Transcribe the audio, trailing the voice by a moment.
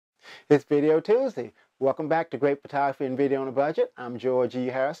It's Video Tuesday. Welcome back to Great Photography and Video on a Budget. I'm George E.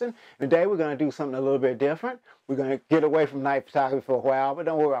 Harrison. Today we're going to do something a little bit different. We're going to get away from night photography for a while, but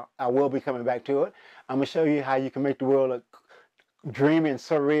don't worry, I will be coming back to it. I'm going to show you how you can make the world look dreamy and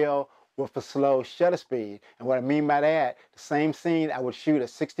surreal with a slow shutter speed. And what I mean by that, the same scene I would shoot at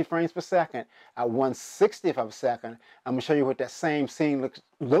 60 frames per second at 1/60th of a second. I'm going to show you what that same scene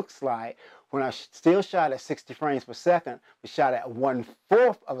looks like when I still shot at 60 frames per second, but shot at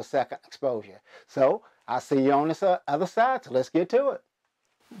 1/4 of a second exposure. So I'll see you on this other side, so let's get to it.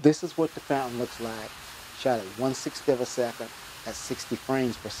 This is what the fountain looks like, shot at 1/60th of a second at 60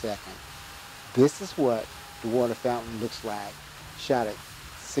 frames per second. This is what the water fountain looks like, shot at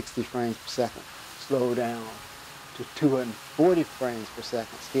 60 frames per second, slow down to 240 frames per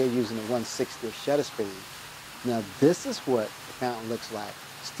second, still using the 1/60th shutter speed. Now this is what the fountain looks like,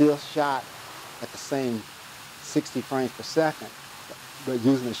 still shot at the same 60 frames per second, but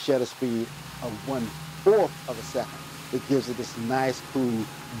using a shutter speed of 1/4 of a second. It gives it this nice, cool,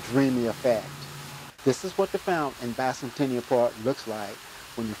 dreamy effect. This is what the fountain in Bicentennial Park looks like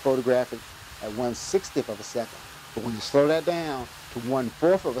when you photograph it at 1/60th of a second. But when you slow that down to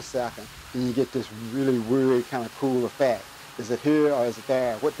 1/4 of a second, then you get this really weird kind of cool effect. Is it here or is it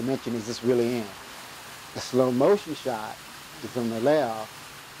there? What dimension is this really in? The slow motion shot is on the left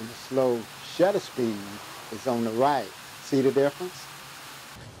and the slow shutter speed is on the right. See the difference?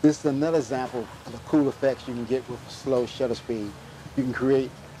 This is another example of the cool effects you can get with a slow shutter speed. You can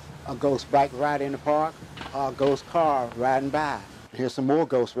create a ghost bike ride in the park or a ghost car riding by. Here's some more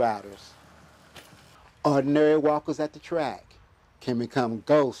ghost riders. Ordinary walkers at the track can become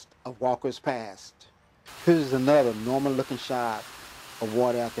ghosts of walkers past. Here's another normal looking shot of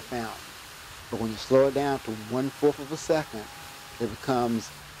water at the fountain. But when you slow it down to 1/4 of a second, it becomes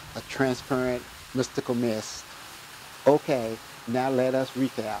a transparent mystical mist. Okay, now let us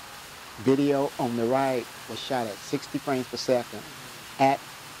recap. Video on the right was shot at 60 frames per second at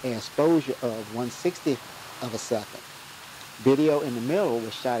an exposure of 1/60th of a second. Video in the middle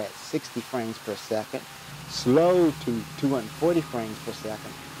was shot at 60 frames per second, slowed to 240 frames per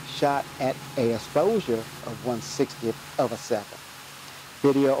second, shot at an exposure of 1/60th of a second.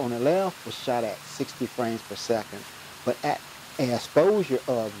 Video on the left was shot at 60 frames per second, but at an exposure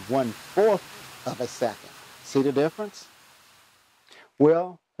of 1/4 of a second. See the difference?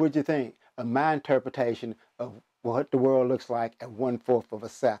 Well, what'd you think of my interpretation of what the world looks like at 1/4 of a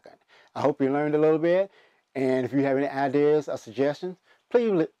second? I hope you learned a little bit, and if you have any ideas or suggestions,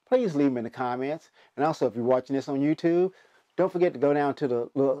 please leave them in the comments. And also, if you're watching this on YouTube, don't forget to go down to the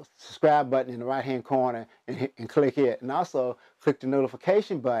little subscribe button in the right-hand corner and click it. And also, click the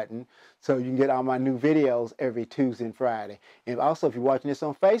notification button so you can get all my new videos every Tuesday and Friday. And also, if you're watching this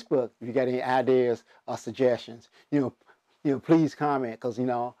on Facebook, if you got any ideas or suggestions, please comment, because,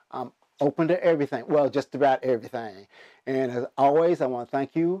 I'm open to everything. Well, just about everything. And as always, I want to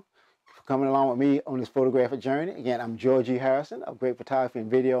thank you for coming along with me on this photographic journey. Again, I'm George E. Harrison of Great Photography and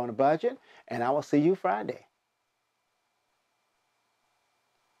Video on a Budget, and I will see you Friday.